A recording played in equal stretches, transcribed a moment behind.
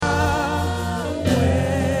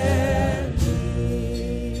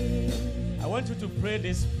pray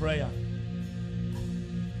this prayer.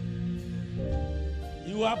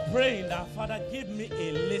 You are praying that, Father, give me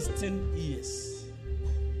a listening ears.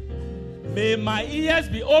 May my ears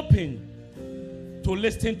be open to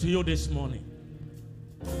listen to you this morning.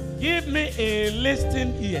 Give me a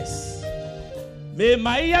listening ears. May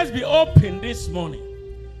my ears be open this morning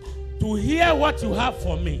to hear what you have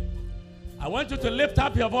for me. I want you to lift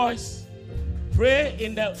up your voice. Pray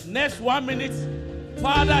in the next 1 minute.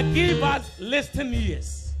 Father, give us listening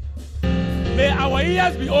ears. May our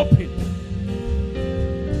ears be open.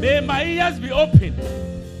 May my ears be open.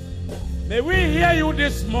 May we hear you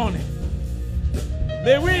this morning.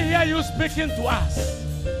 May we hear you speaking to us.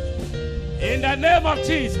 In the name of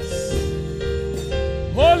Jesus.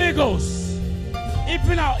 Holy Ghost,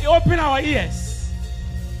 open our ears.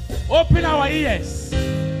 Open our ears.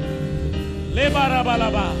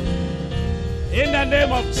 Lebarabalaba. In the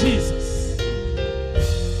name of Jesus.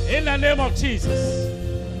 In the name of Jesus.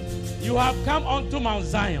 You have come unto Mount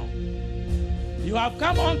Zion. You have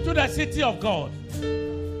come unto the city of God.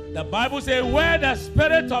 The Bible says, where the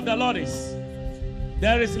Spirit of the Lord is,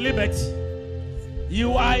 there is liberty.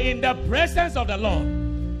 You are in the presence of the Lord.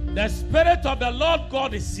 The Spirit of the Lord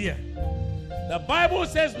God is here. The Bible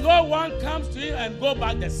says no one comes to you and go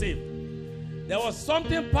back the same. There was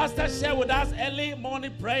something Pastor shared with us early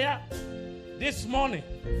morning prayer this morning.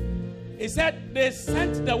 He said they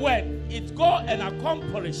sent the word. It go and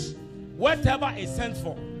accomplish whatever it's sent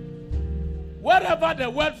for. Wherever the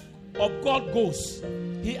word of God goes,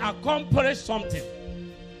 he accomplished something.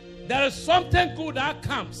 There is something good that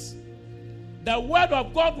comes. The word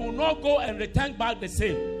of God will not go and return back the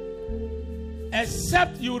same,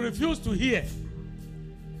 except you refuse to hear.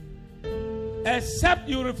 Except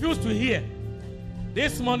you refuse to hear.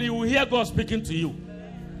 This morning you will hear God speaking to you.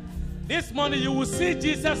 This morning you will see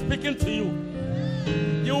Jesus speaking to you.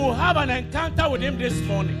 You will have an encounter with him this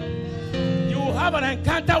morning. You will have an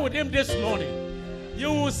encounter with him this morning.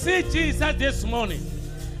 You will see Jesus this morning.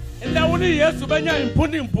 And that only Yesu benya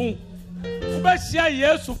impuni impu. Ubeshia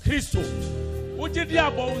Yesu Christo. Ujidi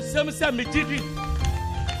abo unsemse mijidi.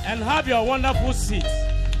 And have your wonderful seat.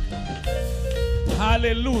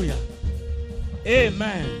 Hallelujah.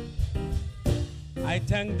 Amen. I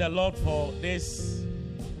thank the Lord for this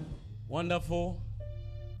wonderful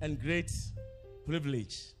and great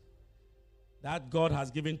privilege that God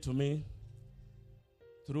has given to me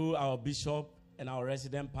through our bishop and our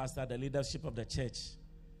resident pastor, the leadership of the church.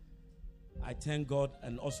 I thank God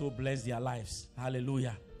and also bless their lives.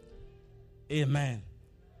 Hallelujah. Amen.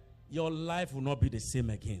 Your life will not be the same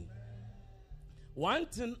again. One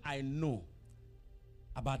thing I know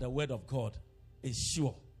about the word of God is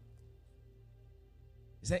sure.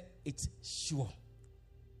 He said it's sure.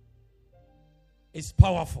 It's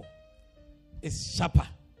powerful. It's sharper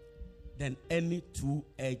than any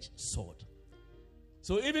two-edged sword.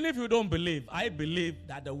 So even if you don't believe, I believe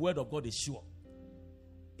that the word of God is sure.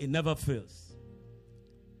 It never fails.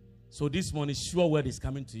 So this morning, sure word is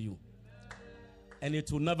coming to you. And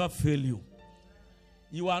it will never fail you.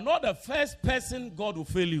 You are not the first person God will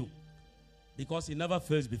fail you. Because he never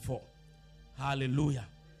fails before. Hallelujah.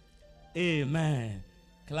 Amen.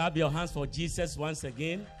 Clap your hands for Jesus once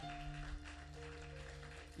again.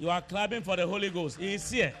 You are clapping for the Holy Ghost. He is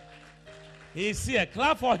here. He is here.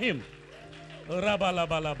 Clap for him.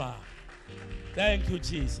 Rabalabalaba. Thank you,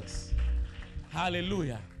 Jesus.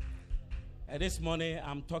 Hallelujah. And this morning,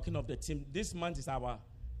 I'm talking of the team. This month is our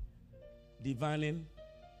divine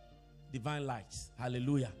lights.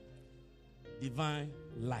 Hallelujah. Divine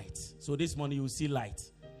light. So this morning, you will see light.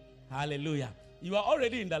 Hallelujah. You are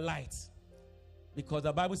already in the light. Because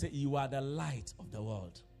the Bible says you are the light of the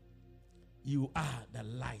world. You are the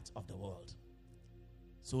light of the world.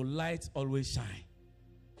 So light always shine.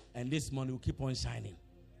 And this morning will keep on shining.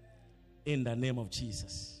 In the name of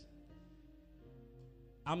Jesus.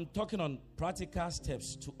 I'm talking on practical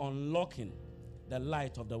steps to unlocking the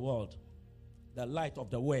light of the world. The light of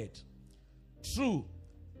the word. True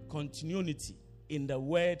continuity in the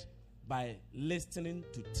word by listening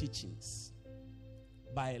to teachings.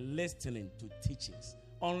 By listening to teachings.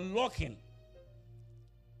 Unlocking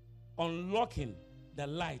the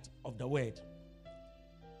light of the word.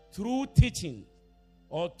 Through teaching.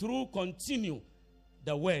 Or through continue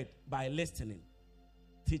the word by listening.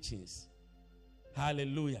 Teachings.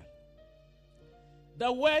 Hallelujah.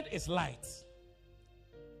 The word is light.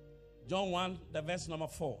 John 1, the verse number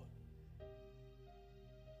 4.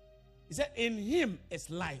 He said, in him is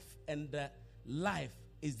life, and the life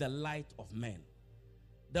is the light of men.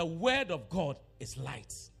 The word of God is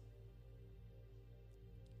light.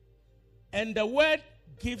 And the word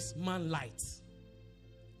gives man light.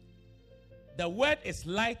 The word is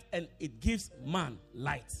light and it gives man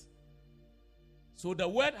light. So the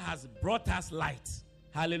word has brought us light.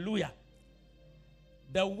 Hallelujah.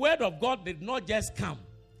 The word of God did not just come,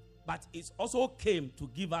 but it also came to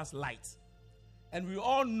give us light. And we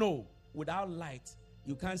all know without light,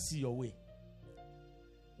 you can't see your way.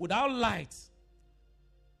 Without light,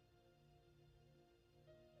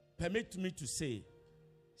 permit me to say,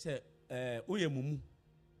 Uye mumu.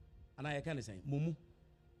 And I can say, mumu.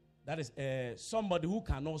 That is somebody who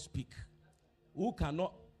cannot speak, who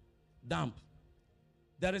cannot dump.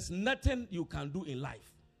 There is nothing you can do in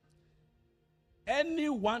life.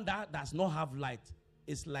 Anyone that does not have light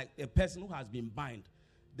is like a person who has been bound.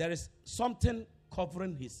 There is something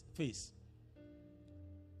covering his face.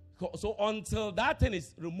 So until that thing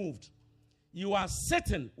is removed, you are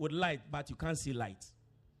sitting with light, but you can't see light.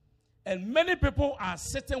 And many people are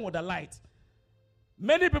sitting with the light.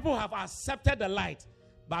 Many people have accepted the light,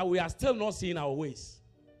 but we are still not seeing our ways.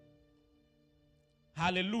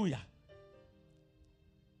 Hallelujah.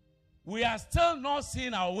 We are still not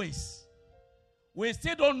seeing our ways. We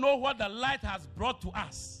still don't know what the light has brought to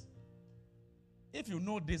us. If you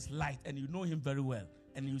know this light and you know him very well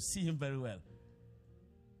and you see him very well,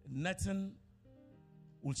 nothing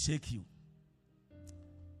will shake you.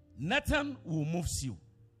 Nothing will move you.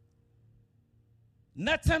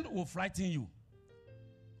 Nothing will frighten you.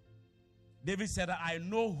 David said that I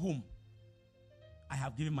know whom I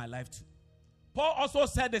have given my life to. Paul also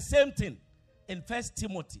said the same thing in 2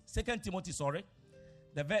 Timothy, chapter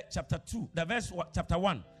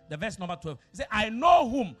 1, the verse number 12. He said, I know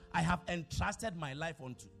whom I have entrusted my life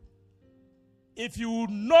unto. If you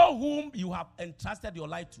know whom you have entrusted your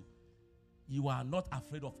life to, you are not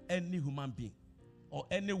afraid of any human being or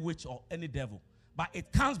any witch or any devil. But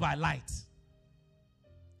it comes by light.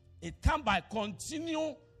 It comes by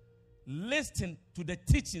continue listening to the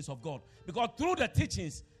teachings of God. Because through the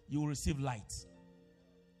teachings, you will receive light.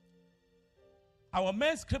 Our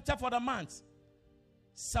main scripture for the month,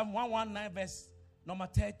 Psalm 119, verse number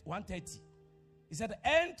 130. He said, the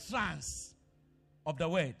entrance of the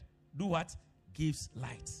word, do what? Gives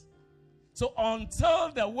light. So until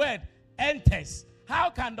the word enters, how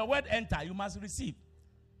can the word enter? You must receive.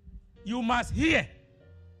 You must hear.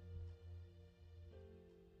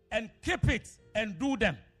 And keep it and do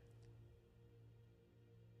them.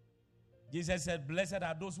 Jesus said, blessed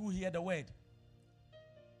are those who hear the word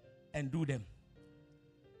and do them.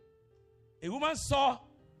 A woman saw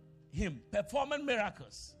him performing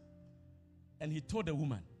miracles. And he told the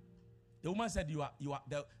woman. The woman said, you are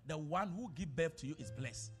the one who give birth to you is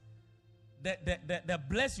blessed. The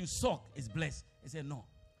blessed you suck is blessed. He said, no,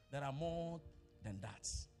 there are more than that.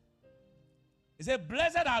 He said,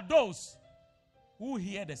 blessed are those who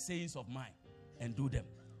hear the sayings of mine and do them.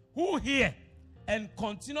 Who hear and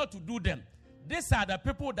continue to do them. These are the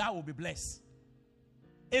people that will be blessed.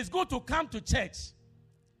 It's good to come to church,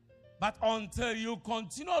 but until you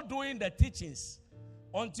continue doing the teachings,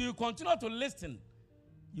 until you continue to listen,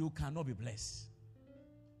 you cannot be blessed.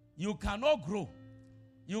 You cannot grow.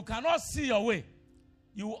 You cannot see your way.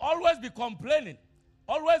 You will always be complaining,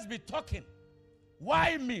 always be talking.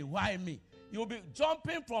 Why me? Why me? You'll be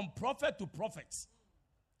jumping from prophet to prophet,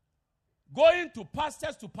 going to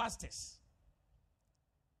pastors,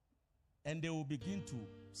 and they will begin to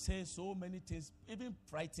say so many things, even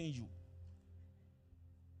frighten you,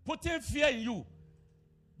 putting fear in you.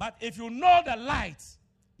 But if you know the light,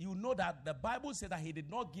 you know that the Bible says that he did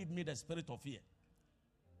not give me the spirit of fear,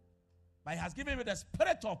 but he has given me the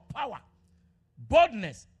spirit of power,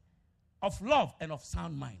 boldness, of love, and of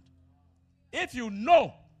sound mind. If you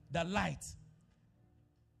know the light,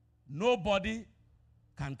 nobody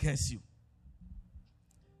can curse you.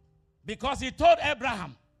 Because he told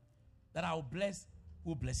Abraham that I will bless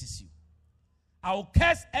who blesses you. I will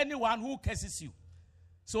curse anyone who curses you.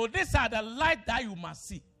 So these are the light that you must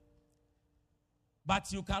see.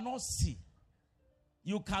 But you cannot see.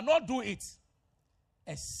 You cannot do it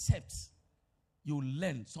except you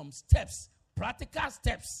learn some steps, practical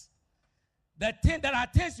steps. There are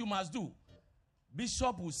things you must do.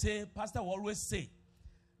 Bishop will say, pastor will always say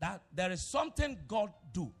that there is something God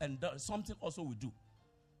do and there is something also we do.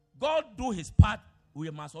 God do his part, we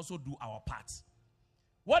must also do our part.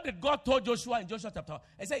 What did God told Joshua in Joshua chapter 1?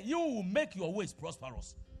 He said, you will make your ways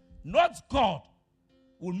prosperous. Not God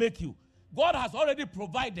will make you. God has already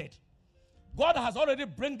provided. God has already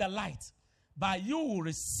bring the light. But you will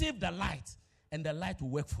receive the light and the light will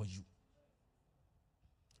work for you.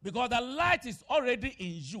 Because the light is already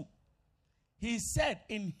in you. He said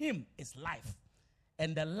in him is life.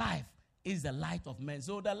 And the life is the light of men.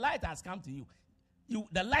 So the light has come to you.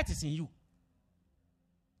 The light is in you.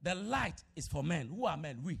 The light is for men. Who are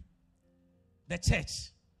men? We. The church.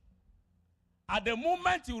 At the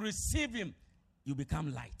moment you receive him, you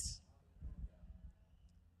become light.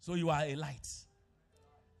 So you are a light.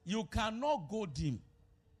 You cannot go dim.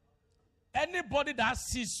 Anybody that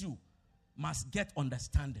sees you must get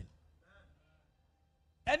understanding.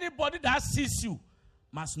 Anybody that sees you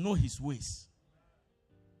must know his ways.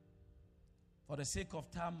 For the sake of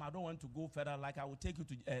time, I don't want to go further. Like I will take you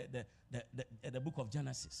to the book of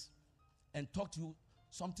Genesis and talk to you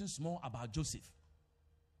something small about Joseph.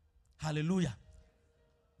 Hallelujah.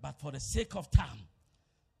 But for the sake of time,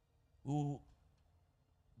 we'll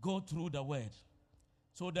go through the word.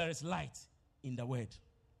 So there is light in the word.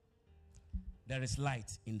 There is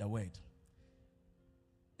light in the word.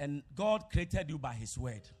 And God created you by his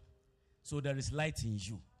word. So there is light in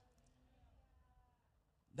you.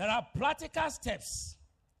 There are practical steps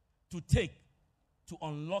to take to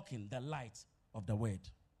unlocking the light of the word.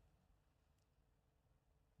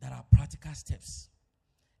 There are practical steps.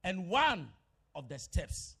 And one of the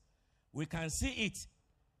steps, we can see it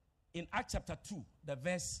in Acts chapter 2, the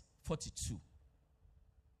verse 42.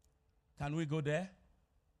 Can we go there?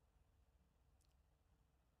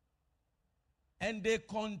 And they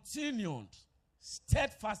continued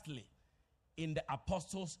steadfastly in the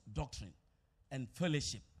apostles' doctrine and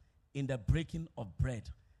fellowship, in the breaking of bread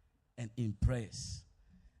and in prayers.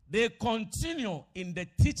 They continue in the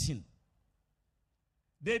teaching.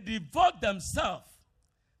 They devote themselves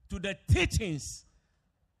to the teachings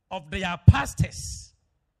of their pastors.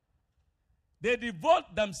 They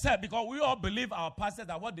devote themselves, because we all believe our pastors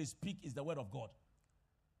that what they speak is the word of God.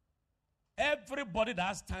 Everybody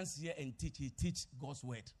that stands here and teach God's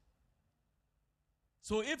word.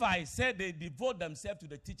 So if I say they devote themselves to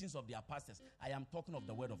the teachings of their pastors, I am talking of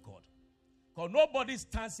the word of God. Because nobody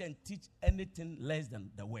stands here and teach anything less than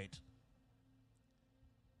the word.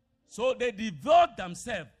 So they devote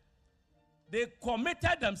themselves. They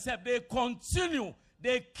committed themselves. They continue.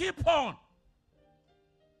 They keep on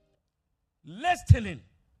listening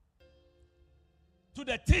to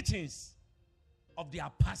the teachings of their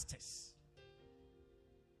pastors.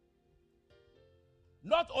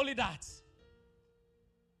 Not only that,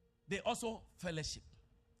 they also fellowship.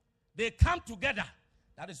 They come together.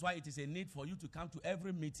 That is why it is a need for you to come to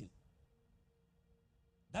every meeting.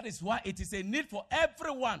 That is why it is a need for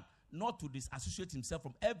everyone not to disassociate himself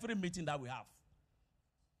from every meeting that we have.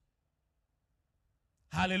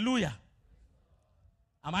 Hallelujah.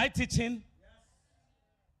 Am I teaching?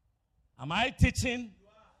 Am I teaching?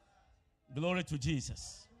 Glory to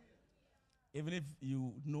Jesus. Even if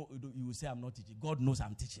you know, you will say I'm not teaching. God knows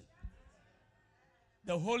I'm teaching.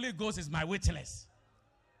 The Holy Ghost is my witness.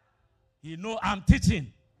 He knows I'm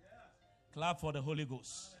teaching. Clap for the Holy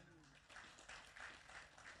Ghost.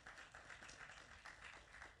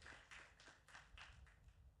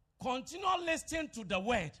 Continue listening to the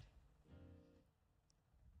word.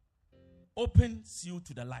 Opens you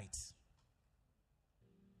to the light.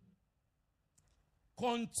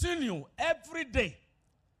 Continue every day.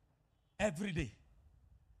 Every day.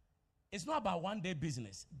 It's not about one day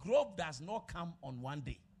business. Growth does not come on one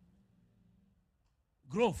day.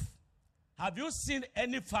 Growth. Have you seen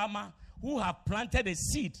any farmer who have planted a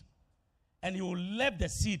seed and he will leave the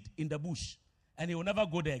seed in the bush and he will never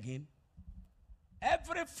go there again?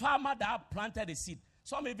 Every farmer that planted a seed,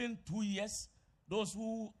 some even 2 years, those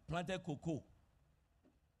who planted cocoa,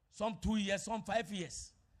 some 2 years, some 5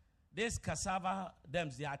 years. This cassava,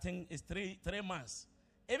 I think is three months.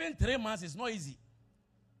 Even 3 months is not easy.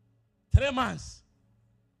 3 months.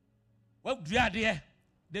 Well,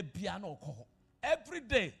 the piano. Every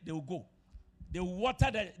day they will go. They will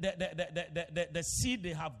water the seed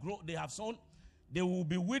they have sown. They will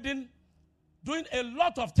be weeding, doing a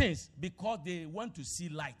lot of things because they want to see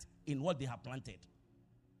light in what they have planted.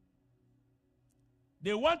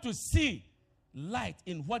 They want to see light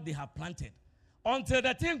in what they have planted. Until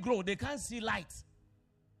the thing grows, they can't see light.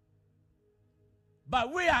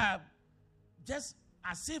 But we are just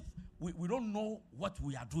as if we don't know what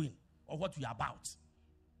we are doing or what we are about.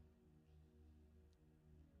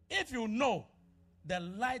 If you know the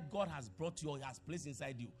light God has brought you or has placed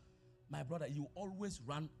inside you, my brother, you always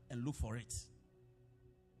run and look for it.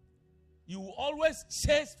 You always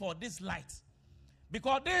chase for this light.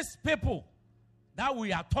 Because these people that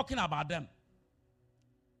we are talking about them,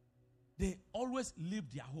 they always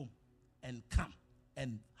leave their home and come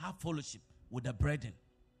and have fellowship with the brethren.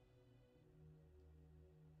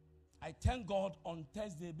 I thank God on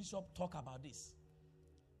Thursday, Bishop talked about this.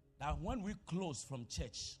 That when we close from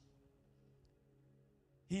church,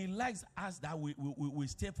 he likes us that we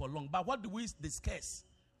stay for long. But what do we discuss?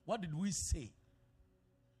 What did we say?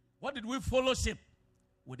 What did we fellowship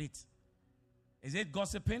with it? Is it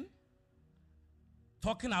gossiping?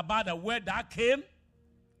 Talking about the word that came?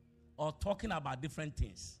 Or talking about different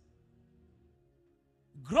things?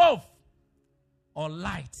 Growth or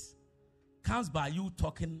light comes by you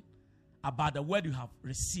talking about the word you have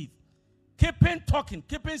received. Keeping talking,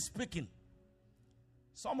 keeping speaking.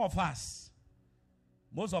 Some of us,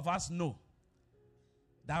 most of us know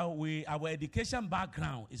that our education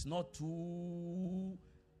background is not too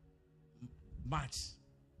much.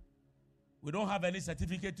 We don't have any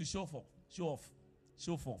certificate to show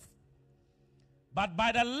forth. But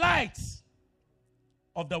by the light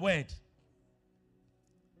of the word,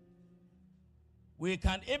 we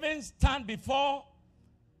can even stand before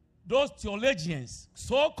those theologians,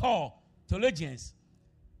 so-called theologians,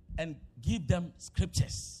 and give them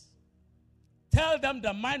scriptures. Tell them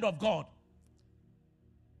the mind of God.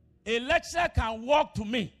 A lecturer can walk to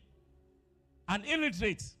me, an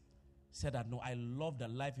illiterate, said that, no, I love the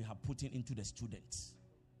life you have put into the students.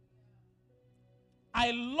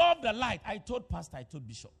 I love the light. I told pastor, I told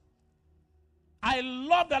bishop. I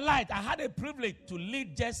love the light. I had a privilege to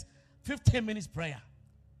lead just 15 minutes prayer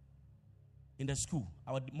in the school,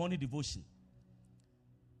 our morning devotion.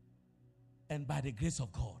 And by the grace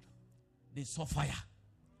of God, they saw fire.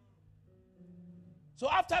 So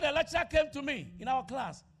after the lecturer came to me in our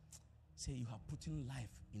class, say, you have put in life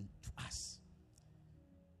into us.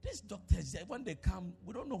 These doctors, when they come,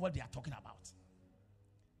 we don't know what they are talking about.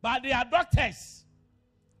 But they are doctors.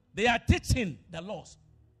 They are teaching the laws.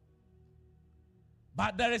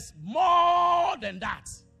 But there is more than that.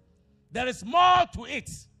 There is more to it.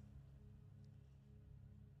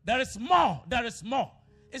 There is more. There is more.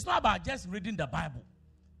 It's not about just reading the Bible.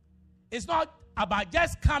 It's not about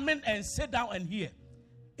just coming and sit down and hear.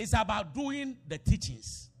 It's about doing the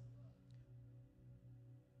teachings.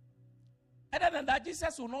 Other than that,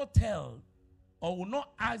 Jesus will not tell or will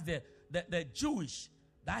not ask the Jewish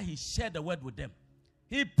that he shared the word with them.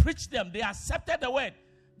 He preached them. They accepted the word.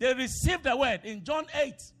 They received the word. In John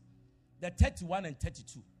 8, the 31 and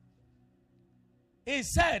 32. He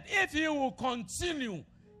said, if you will continue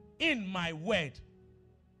in my word,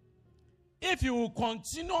 if you will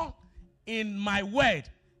continue in my word,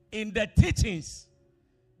 in the teachings,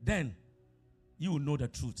 then you will know the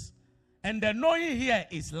truth. And the knowing here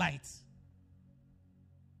is light.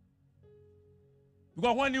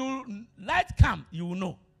 Because when light comes, you will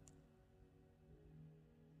know.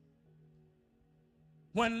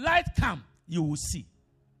 When light comes, you will see.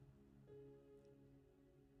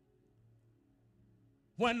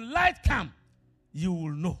 When light comes, you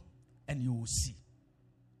will know and you will see.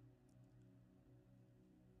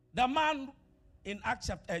 The man in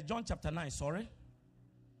John chapter 9,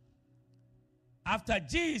 after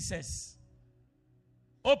Jesus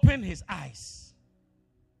opened his eyes,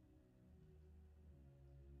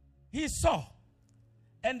 he saw,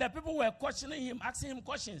 and the people were questioning him, asking him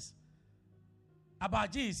questions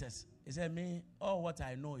about Jesus. He said, me, all what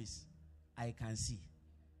I know is I can see.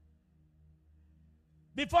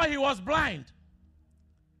 Before he was blind,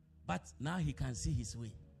 but now he can see his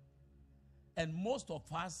way. And most of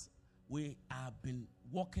us, we have been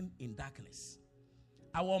walking in darkness.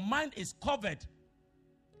 Our mind is covered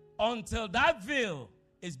until that veil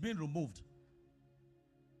is being removed.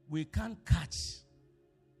 We can't catch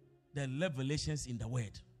the revelations in the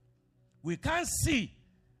word. We can't see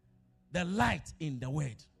the light in the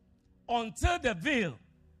word until the veil,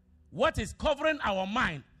 what is covering our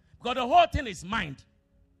mind, because the whole thing is mind.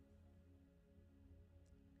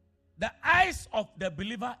 The eyes of the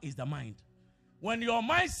believer is the mind. When your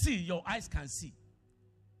mind sees, your eyes can see.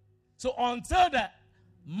 So until the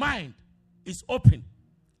mind is open,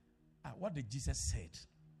 what did Jesus say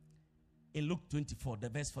in Luke 24, the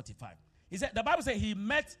verse 45? He said, the Bible says he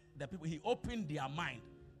met the people, he opened their mind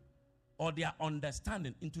or their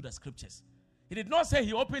understanding into the scriptures. He did not say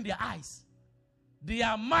he opened their eyes,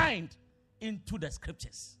 their mind into the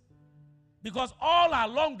scriptures. Because all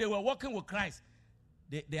along they were walking with Christ,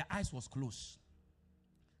 their eyes was closed.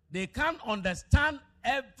 They can't understand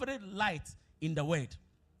every light in the word.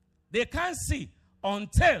 They can't see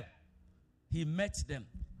until he met them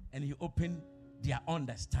and he opened their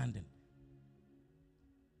understanding.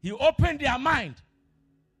 He opened their mind,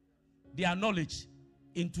 their knowledge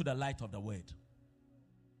into the light of the word.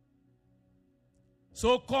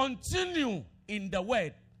 So continue in the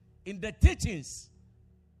word, in the teachings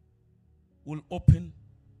will open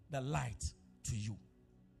the light to you.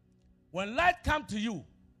 When light comes to you,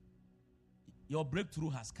 your breakthrough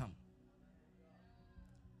has come.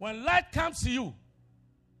 When light comes to you,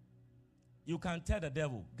 you can tell the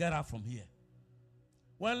devil, get out from here.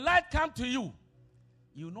 When light comes to you,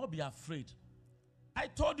 you will not be afraid. I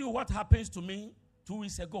told you what happens to me 2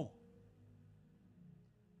 weeks ago.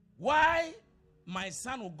 Why my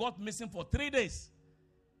son got missing for 3 days,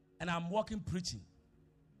 and I'm walking preaching,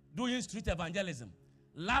 doing street evangelism,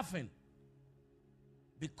 laughing,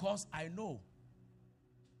 because I know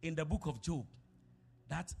in the book of Job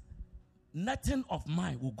that nothing of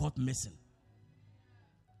mine will go missing.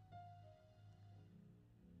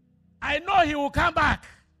 I know he will come back.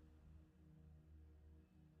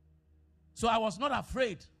 So I was not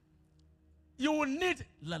afraid. You will need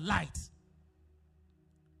the light.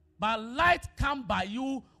 But light comes by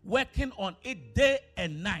you working on it day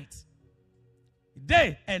and night.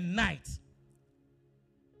 Day and night.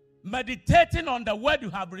 Meditating on the word you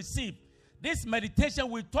have received. This meditation,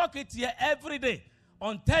 we talk it here every day.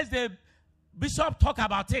 On Thursday, Bishop talk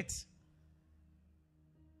about it.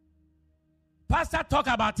 Pastor talk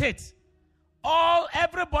about it.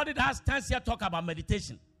 Everybody that stands here talk about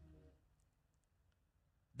meditation.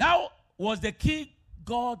 That was the key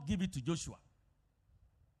God gave it to Joshua.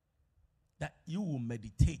 That you will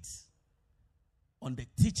meditate on the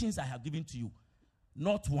teachings I have given to you.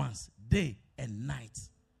 Not once, day and night.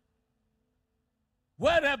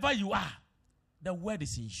 Wherever you are, the word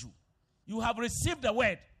is in you. You have received the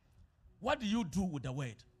word. What do you do with the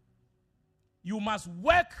word? You must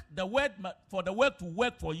work the word for the word to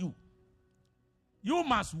work for you. You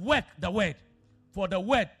must work the word for the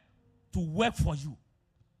word to work for you.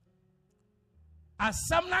 As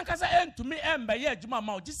some to me,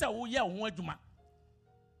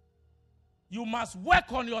 you must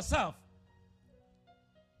work on yourself.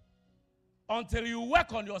 Until you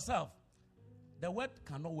work on yourself, the word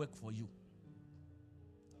cannot work for you.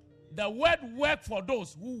 The word works for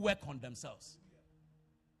those who work on themselves.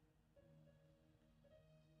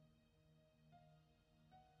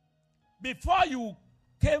 Before you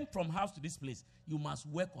came from house to this place, you must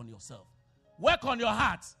work on yourself. Work on your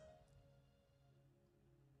heart.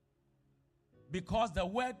 Because the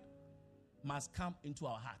word must come into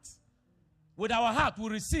our hearts. With our heart, we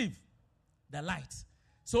receive the light.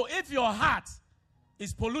 So if your heart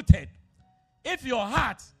is polluted, if your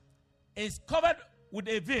heart is covered with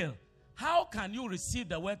a veil, how can you receive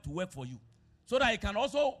the word to work for you? So that it can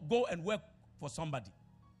also go and work for somebody.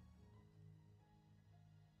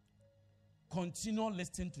 Continue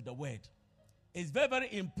listening to the word. It's very,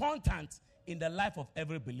 very important in the life of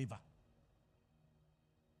every believer.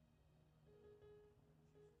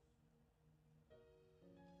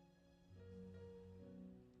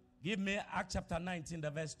 Give me Acts chapter 19,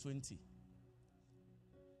 the verse 20.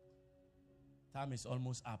 Time is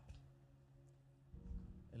almost up.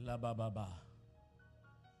 La ba ba ba.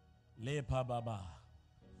 Le pa ba ba.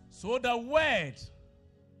 So the word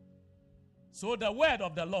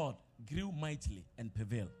of the Lord grew mightily and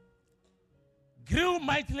prevailed. Grew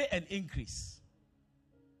mightily and increased.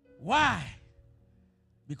 Why?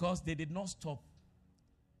 Because they did not stop.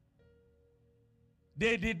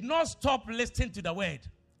 They did not stop listening to the word.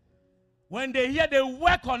 When they hear, they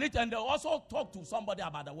work on it, and they also talk to somebody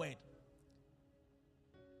about the word.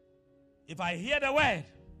 If I hear the word,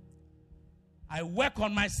 I work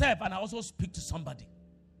on myself, and I also speak to somebody.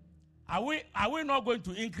 Are we not going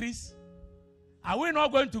to increase? Are we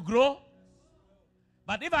not going to grow?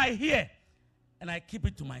 But if I hear and I keep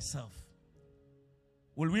it to myself,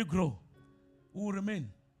 will we grow? We will remain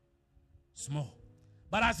small.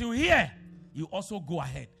 But as you hear, you also go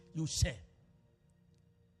ahead. You share.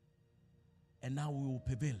 And now we will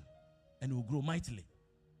prevail and we will grow mightily.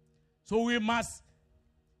 So we must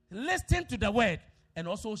listen to the word and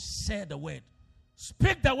also share the word.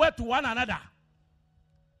 Speak the word to one another.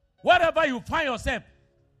 Wherever you find yourself,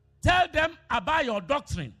 tell them about your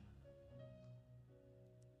doctrine.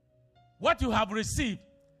 What you have received.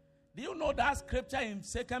 Do you know that scripture in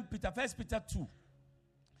 1 Peter 2,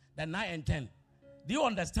 the 9 and 10? Do you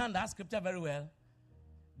understand that scripture very well?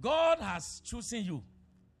 God has chosen you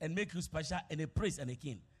and make you special and a priest and a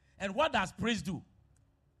king. And what does priests do?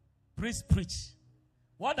 Priests preach.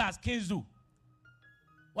 What does kings do?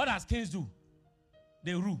 What does kings do?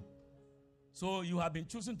 They rule. So you have been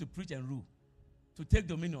chosen to preach and rule. To take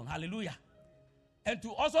dominion. Hallelujah. And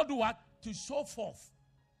to also do what? To show forth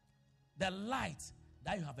the light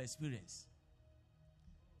that you have experienced.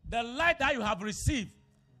 The light that you have received.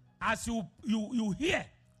 As you hear,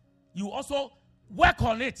 you also work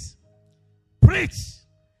on it. Preach.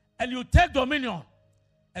 And you take dominion.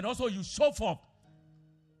 And also you show forth.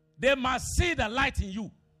 They must see the light in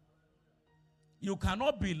you. You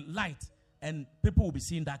cannot be light and people will be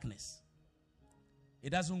seeing darkness.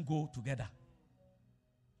 It doesn't go together.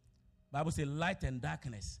 Bible says light and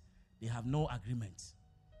darkness, they have no agreement.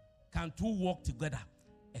 Can two walk together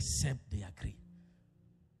except they agree.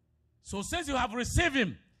 So since you have received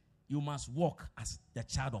him, you must walk as the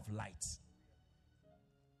child of light.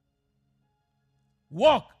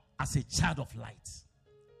 Walk as a child of light.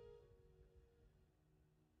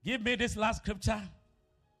 Give me this last scripture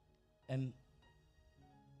and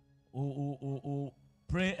we'll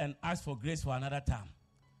pray and ask for grace for another time.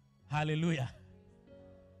 Hallelujah.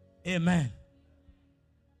 Amen.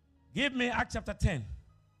 Give me Acts chapter 10,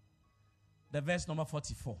 the verse number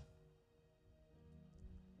 44.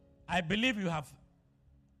 I believe you have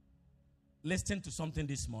listened to something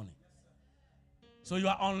this morning. So you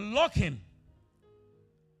are unlocking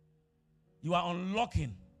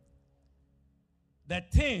the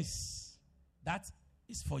things that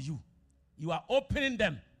is for you. You are opening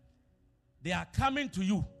them. They are coming to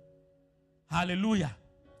you. Hallelujah.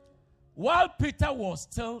 While Peter was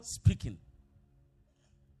still speaking,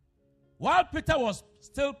 while Peter was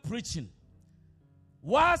still preaching,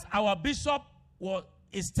 whilst our bishop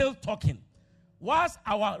is still talking, whilst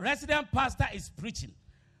our resident pastor is preaching,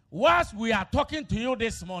 whilst we are talking to you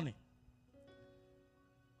this morning,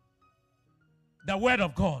 the word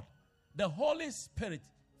of God, the Holy Spirit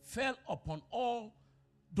fell upon all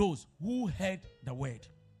those who heard the word.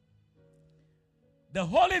 The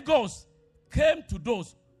Holy Ghost came to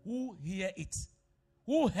those who hear it,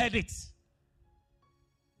 who heard it.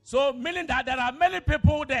 So meaning that there are many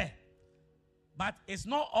people there, but it's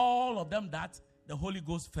not all of them that the Holy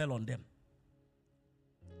Ghost fell on them.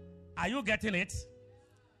 Are you getting it?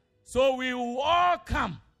 So we will all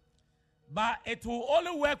come, but it will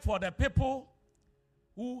only work for the people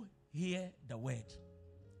who hear the word,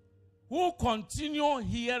 who continue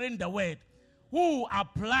hearing the word, who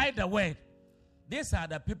apply the word. These are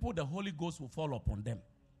the people the Holy Ghost will fall upon them.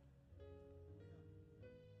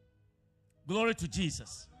 Glory to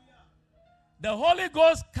Jesus. The Holy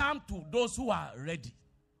Ghost comes to those who are ready.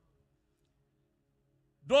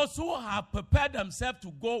 Those who have prepared themselves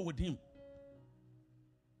to go with him.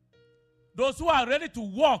 Those who are ready to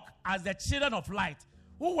walk as the children of light,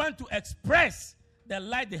 who want to express the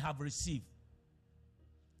light they have received.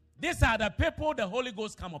 These are the people the Holy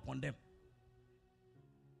Ghost come upon them.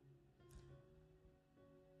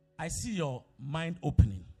 I see your mind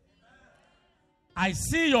opening. I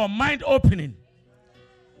see your mind opening.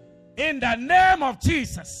 In the name of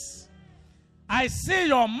Jesus, I see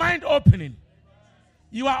your mind opening.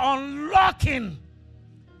 You are unlocking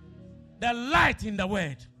the light in the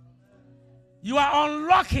word. You are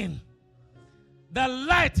unlocking the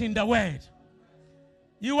light in the word.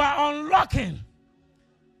 You are unlocking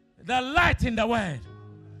the light in the word.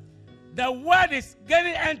 The word is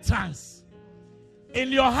gaining entrance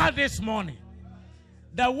in your heart this morning.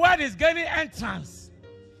 The word is gaining entrance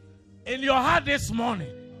in your heart this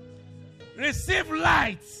morning. Receive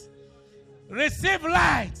light. Receive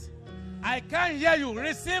light. I can't hear you.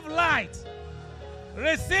 Receive light.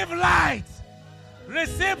 Receive light.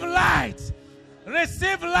 Receive light.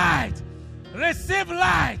 Receive light. Receive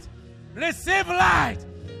light. Receive light.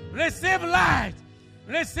 Receive light.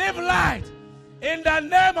 Receive light. In the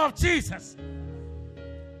name of Jesus.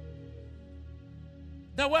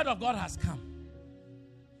 The word of God has come.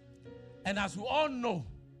 And as we all know,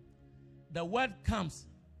 the word comes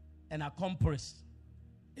and accomplishes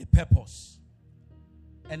a purpose.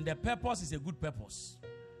 And the purpose is a good purpose.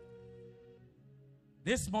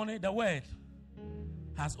 This morning, the word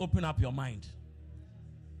has opened up your mind.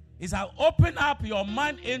 It has opened up your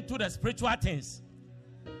mind into the spiritual things.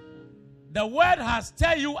 The word has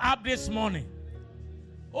stirred you up this morning.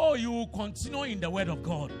 Oh, you will continue in the word of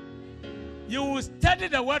God. You will study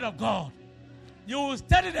the word of God. You will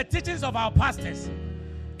study the teachings of our pastors.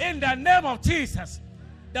 In the name of Jesus,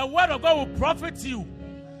 the word of God will profit you.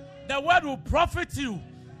 The word will profit you.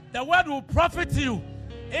 The word will profit you.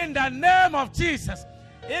 In the name of Jesus.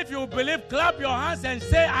 If you believe, clap your hands and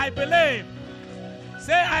say, I believe.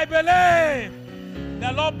 Say, I believe.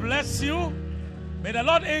 The Lord bless you. May the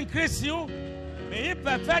Lord increase you. May He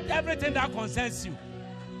perfect everything that concerns you.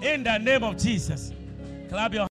 In the name of Jesus. Clap your hands.